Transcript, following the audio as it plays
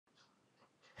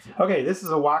Okay, this is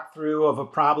a walkthrough of a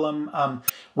problem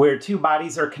where two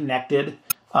bodies are connected,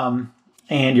 and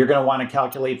you're going to want to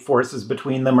calculate forces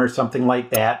between them or something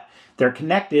like that. They're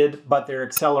connected, but their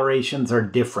accelerations are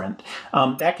different.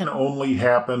 That can only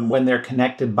happen when they're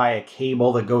connected by a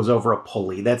cable that goes over a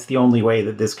pulley. That's the only way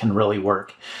that this can really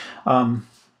work.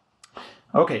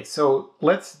 Okay, so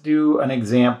let's do an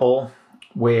example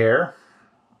where,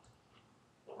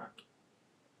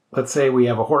 let's say we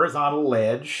have a horizontal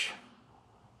ledge,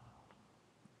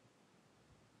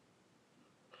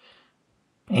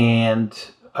 and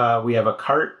we have a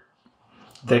cart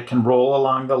that can roll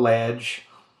along the ledge,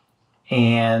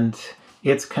 and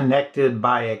it's connected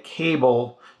by a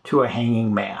cable to a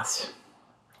hanging mass.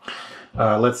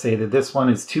 Let's say that this one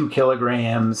is 2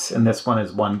 kilograms and this one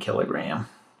is 1 kilogram.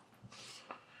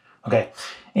 Okay,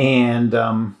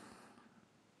 and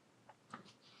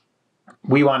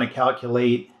we want to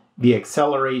calculate the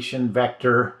acceleration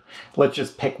vector. Let's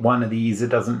just pick one of these. It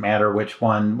doesn't matter which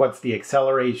one. What's the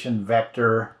acceleration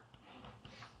vector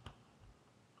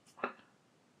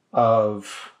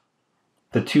of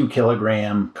the 2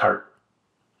 kilogram cart?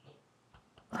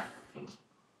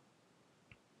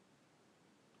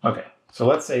 Okay, so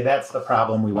let's say that's the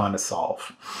problem we want to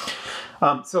solve.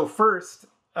 So first,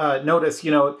 notice,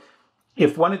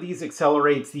 if one of these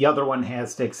accelerates, the other one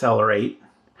has to accelerate.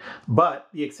 But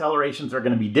the accelerations are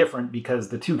going to be different because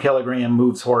the 2 kilogram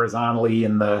moves horizontally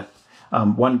and the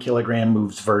 1 kilogram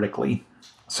moves vertically.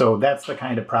 So that's the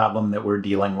kind of problem that we're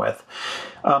dealing with.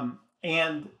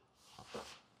 And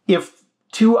if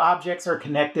two objects are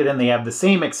connected and they have the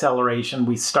same acceleration,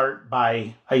 we start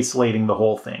by isolating the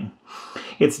whole thing.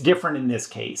 It's different in this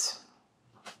case.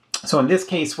 So in this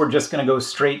case, we're just going to go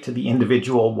straight to the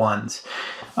individual ones.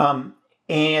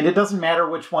 And it doesn't matter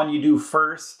which one you do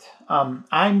first.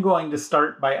 I'm going to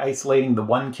start by isolating the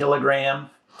 1 kilogram.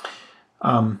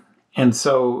 And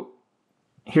so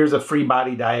here's a free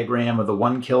body diagram of the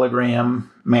 1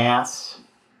 kilogram mass.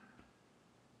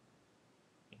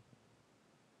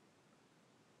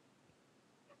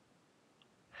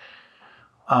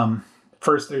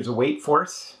 First, there's a weight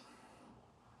force.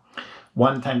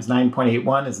 1 times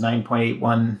 9.81 is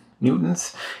 9.81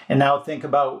 newtons. And now think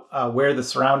about where the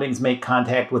surroundings make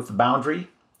contact with the boundary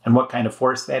and what kind of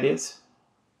force that is.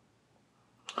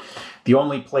 The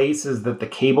only place is that the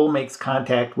cable makes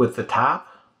contact with the top.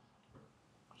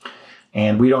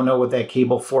 And we don't know what that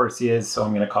cable force is, so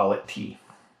I'm going to call it T.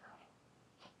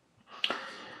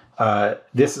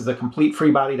 This is a complete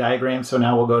free body diagram, so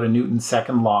now we'll go to Newton's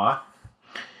second law.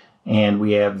 And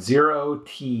we have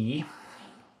 0T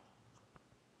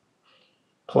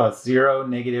plus 0,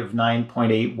 negative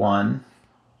 9.81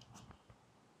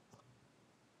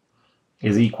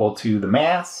 is equal to the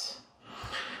mass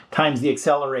times the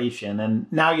acceleration.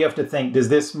 And now you have to think, does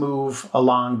this move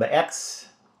along the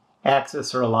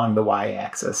x-axis or along the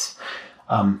y-axis?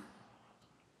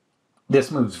 This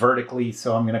moves vertically,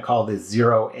 so I'm going to call this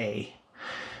 0A.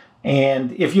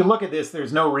 And if you look at this,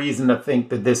 there's no reason to think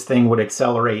that this thing would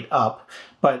accelerate up.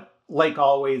 But like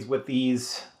always with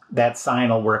these, that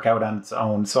sign will work out on its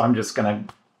own. So I'm just gonna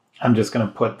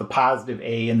put the positive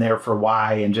A in there for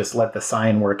y and just let the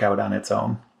sign work out on its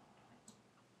own.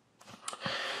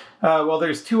 Well,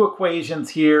 there's two equations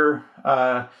here.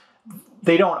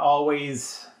 They don't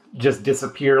always just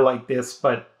disappear like this,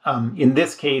 but in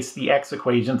this case, the x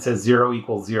equation says 0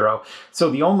 equals 0. So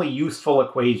the only useful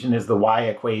equation is the y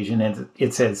equation, and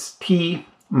it says T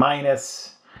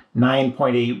minus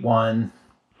 9.81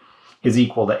 is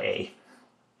equal to A.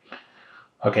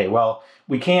 Okay, well,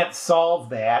 we can't solve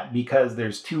that because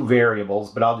there's two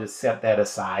variables, but I'll just set that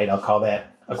aside. I'll call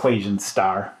that equation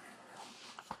star.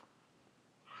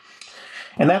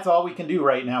 And that's all we can do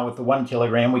right now with the 1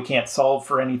 kilogram. We can't solve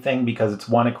for anything because it's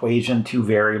one equation, two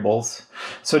variables.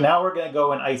 So now we're going to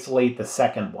go and isolate the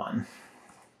second one.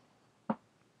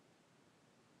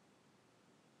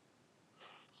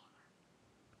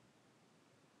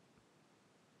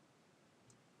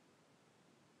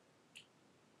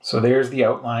 So there's the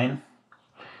outline.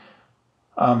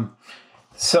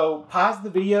 So pause the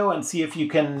video and see if you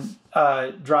can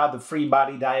draw the free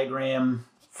body diagram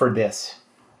for this.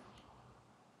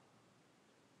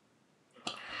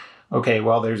 Okay,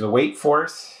 well, there's a weight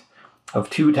force of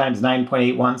 2 times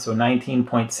 9.81, so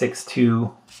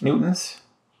 19.62 newtons.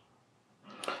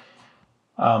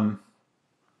 And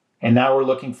now we're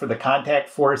looking for the contact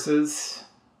forces.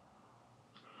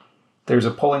 There's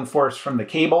a pulling force from the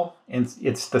cable, and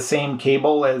it's the same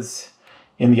cable as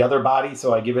in the other body,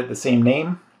 so I give it the same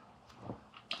name.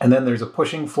 And then there's a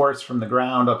pushing force from the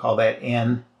ground, I'll call that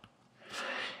N.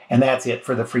 And that's it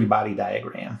for the free body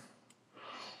diagram.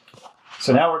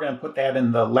 So now we're going to put that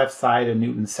in the left side of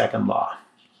Newton's second law.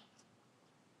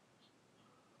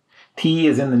 T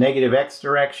is in the negative x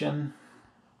direction.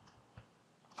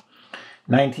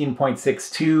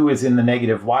 19.62 is in the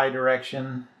negative y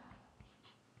direction.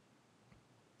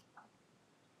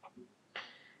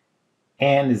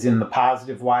 And is in the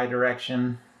positive y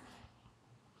direction.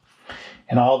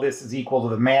 And all this is equal to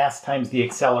the mass times the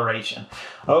acceleration.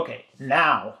 Okay,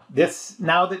 now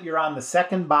that you're on the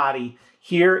second body,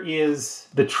 here is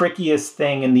the trickiest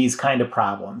thing in these kind of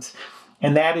problems.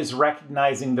 And that is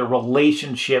recognizing the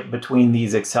relationship between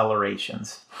these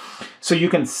accelerations. So you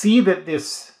can see that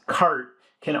this cart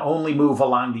can only move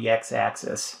along the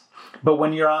x-axis. But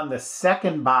when you're on the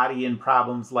second body in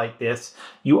problems like this,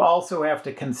 you also have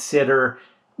to consider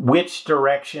which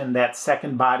direction that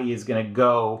second body is going to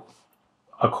go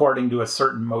according to a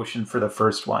certain motion for the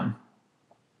first one.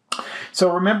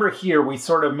 So remember here, we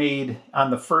sort of made,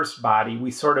 on the first body,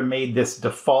 we sort of made this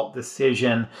default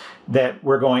decision that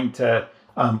we're going to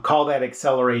call that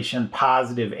acceleration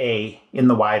positive a in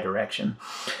the y direction.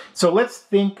 So let's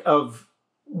think of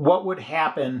what would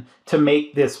happen to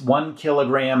make this 1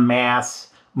 kilogram mass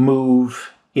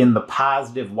move in the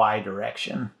positive y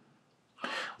direction.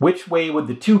 Which way would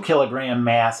the 2 kilogram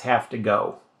mass have to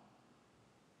go?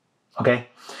 Okay.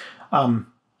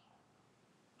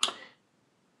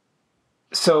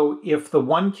 So if the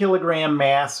 1 kilogram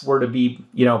mass were to be,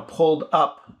 pulled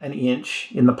up an inch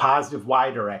in the positive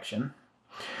y direction,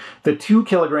 the 2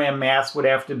 kilogram mass would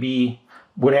have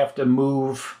to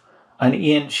move an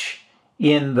inch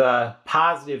in the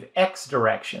positive x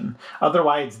direction.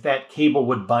 Otherwise, that cable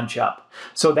would bunch up.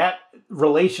 So that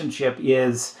relationship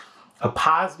is a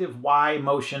positive y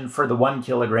motion for the 1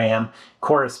 kilogram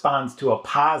corresponds to a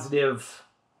positive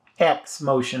x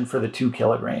motion for the 2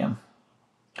 kilogram.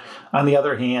 On the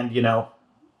other hand,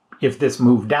 if this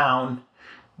moved down,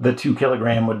 the 2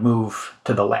 kilogram would move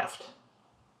to the left.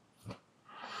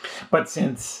 But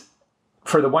since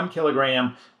for the 1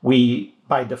 kilogram, we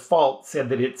by default said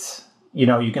that it's,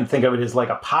 you can think of it as like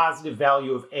a positive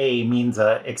value of a means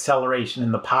an acceleration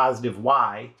in the positive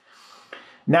y.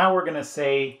 Now we're going to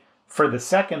say for the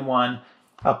second one,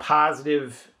 a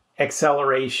positive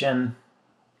acceleration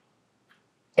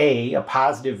a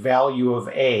positive value of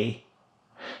a,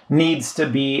 needs to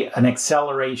be an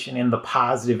acceleration in the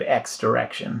positive x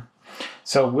direction.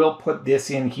 So we'll put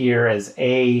this in here as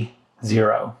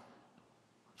a0.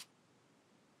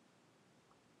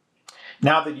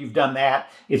 Now that you've done that,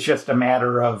 it's just a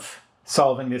matter of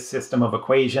solving this system of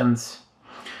equations.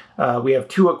 We have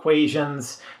two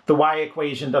equations. The y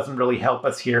equation doesn't really help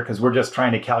us here because we're just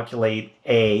trying to calculate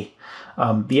a.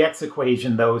 The x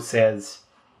equation, though, says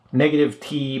negative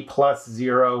t plus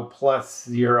 0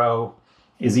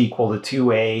 is equal to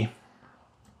 2a.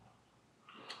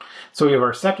 So we have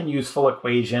our second useful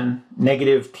equation,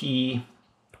 negative t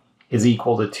is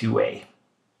equal to 2a.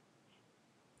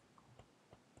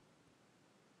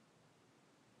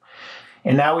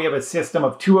 And now we have a system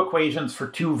of two equations for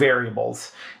two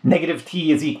variables. Negative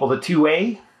t is equal to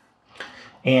 2a,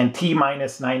 and t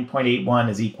minus 9.81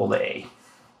 is equal to a.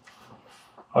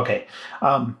 Okay.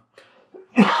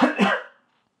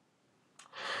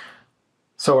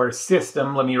 So our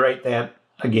system, let me write that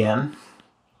again,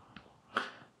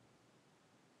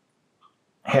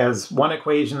 has one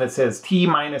equation that says t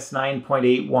minus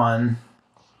 9.81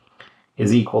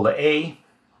 is equal to a,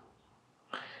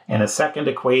 and a second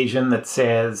equation that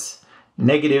says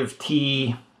negative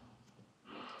t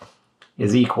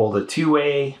is equal to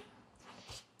 2a.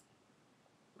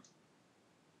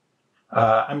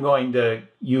 I'm going to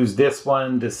use this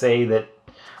one to say that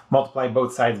multiply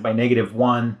both sides by negative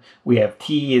 1. We have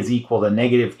t is equal to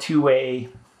negative 2a.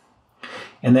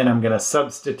 And then I'm going to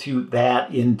substitute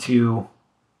that into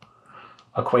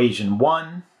equation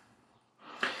 1.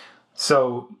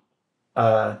 So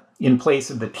in place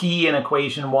of the t in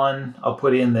equation 1, I'll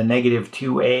put in the negative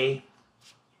 2a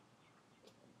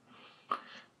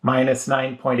minus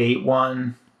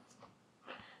 9.81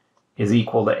 is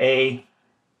equal to a.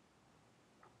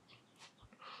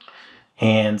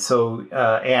 And so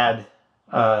add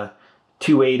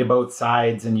 2a to both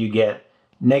sides and you get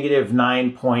negative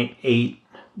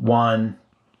 9.81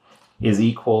 is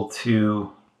equal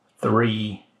to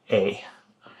 3a.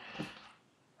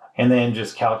 And then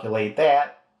just calculate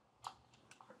that.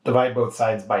 Divide both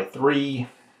sides by 3.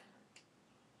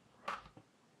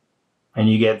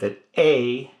 And you get that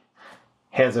a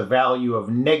has a value of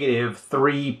negative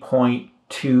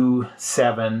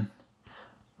 3.27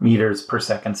 meters per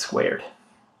second squared.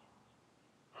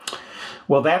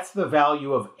 Well, that's the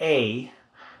value of a.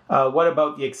 What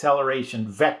about the acceleration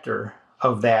vector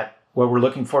of that what we're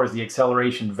looking for is the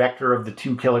acceleration vector of the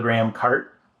 2 kilogram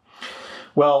cart.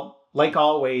 Well, like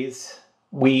always,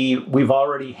 we've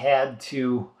already had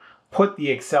to put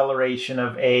the acceleration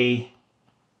of A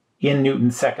in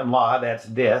Newton's second law, that's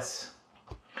this.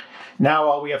 Now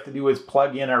all we have to do is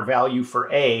plug in our value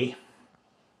for A.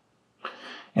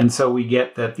 And so we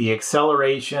get that the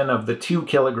acceleration of the 2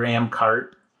 kilogram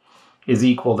cart is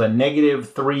equal to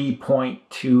negative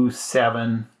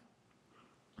 3.270.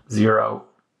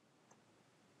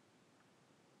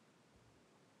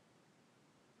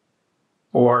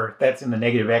 Or that's in the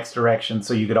negative x direction,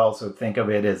 so you could also think of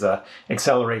it as an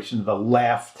acceleration to the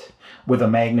left with a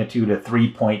magnitude of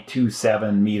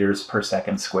 3.27 meters per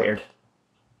second squared.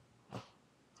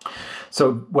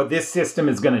 So what this system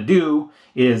is going to do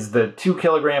is the 2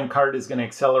 kilogram cart is going to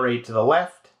accelerate to the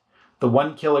left, the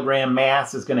 1 kilogram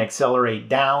mass is going to accelerate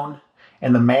down,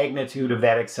 and the magnitude of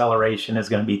that acceleration is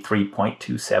going to be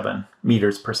 3.27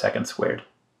 meters per second squared.